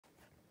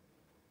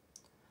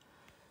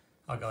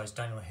Hi guys,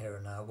 Daniel here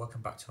and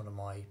welcome back to one of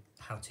my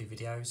how-to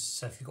videos.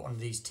 So if you've got one of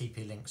these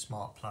TP-Link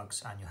smart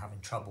plugs and you're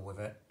having trouble with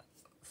it,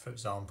 for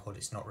example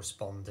it's not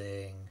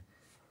responding,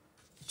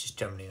 it's just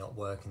generally not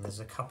working, there's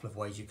a couple of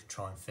ways you can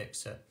try and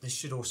fix it. This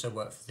should also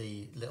work for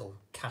the little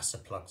Kasa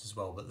plugs as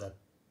well, but the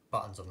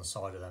button's on the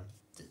side of them.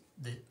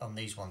 On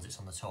these ones it's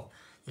on the top.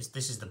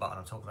 This is the button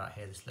I'm talking about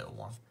here, this little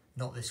one,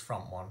 not this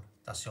front one.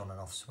 That's the on and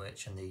off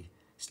switch and the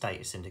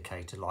status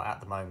indicator. Like at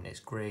the moment it's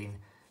green,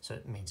 so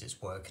it means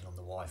it's working on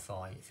the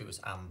Wi-Fi. If it was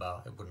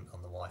amber, it wouldn't be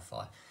on the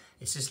Wi-Fi.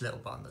 It's this little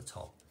button at the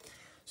top.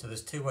 So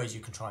there's two ways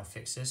you can try and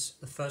fix this.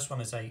 The first one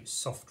is a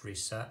soft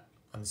reset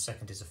and the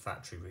second is a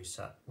factory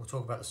reset. We'll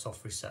talk about the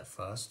soft reset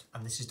first,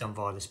 and this is done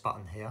via this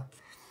button here.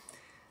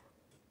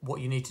 What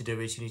you need to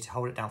do is you need to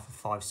hold it down for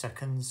 5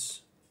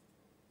 seconds.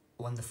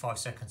 When the 5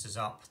 seconds is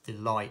up, the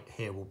light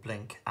here will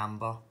blink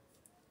amber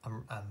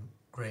and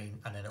green,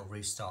 and then it'll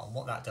restart. And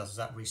what that does is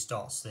that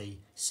restarts the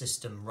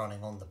system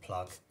running on the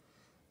plug,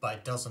 but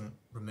it doesn't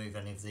remove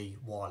any of the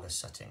wireless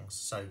settings.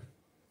 So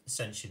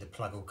essentially the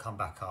plug will come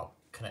back up,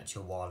 connect to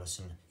your wireless,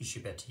 and you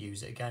should be able to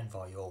use it again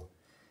via your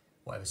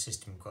whatever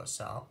system you've got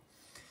set up.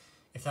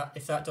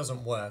 If that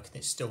doesn't work and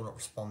it's still not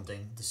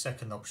responding, the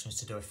second option is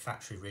to do a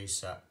factory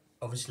reset.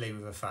 Obviously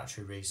with a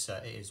factory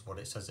reset, it is what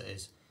it says it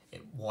is.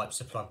 It wipes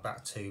the plug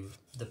back to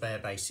the bare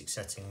basic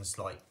settings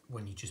like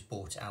when you just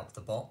bought it out of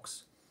the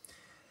box.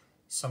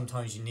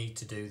 Sometimes you need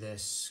to do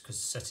this because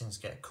settings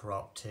get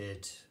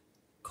corrupted,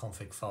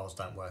 config files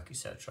don't work,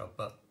 etc.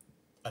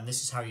 And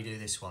this is how you do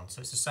this one.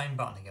 So it's the same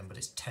button again, but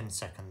it's 10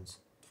 seconds.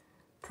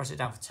 Press it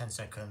down for 10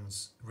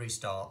 seconds,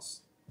 restarts,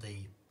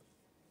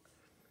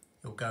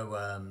 it'll go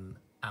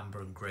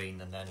amber and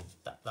green, and then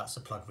that's the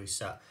plug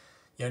reset.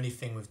 The only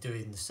thing with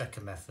doing the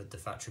second method, the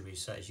factory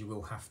reset, is you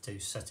will have to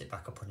set it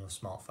back up on your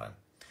smartphone.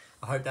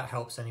 I hope that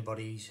helps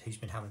anybody who's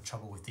been having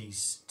trouble with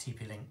these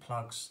TP-Link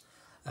plugs.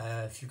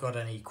 If you've got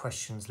any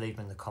questions, leave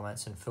them in the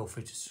comments and feel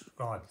free to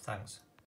subscribe. Thanks.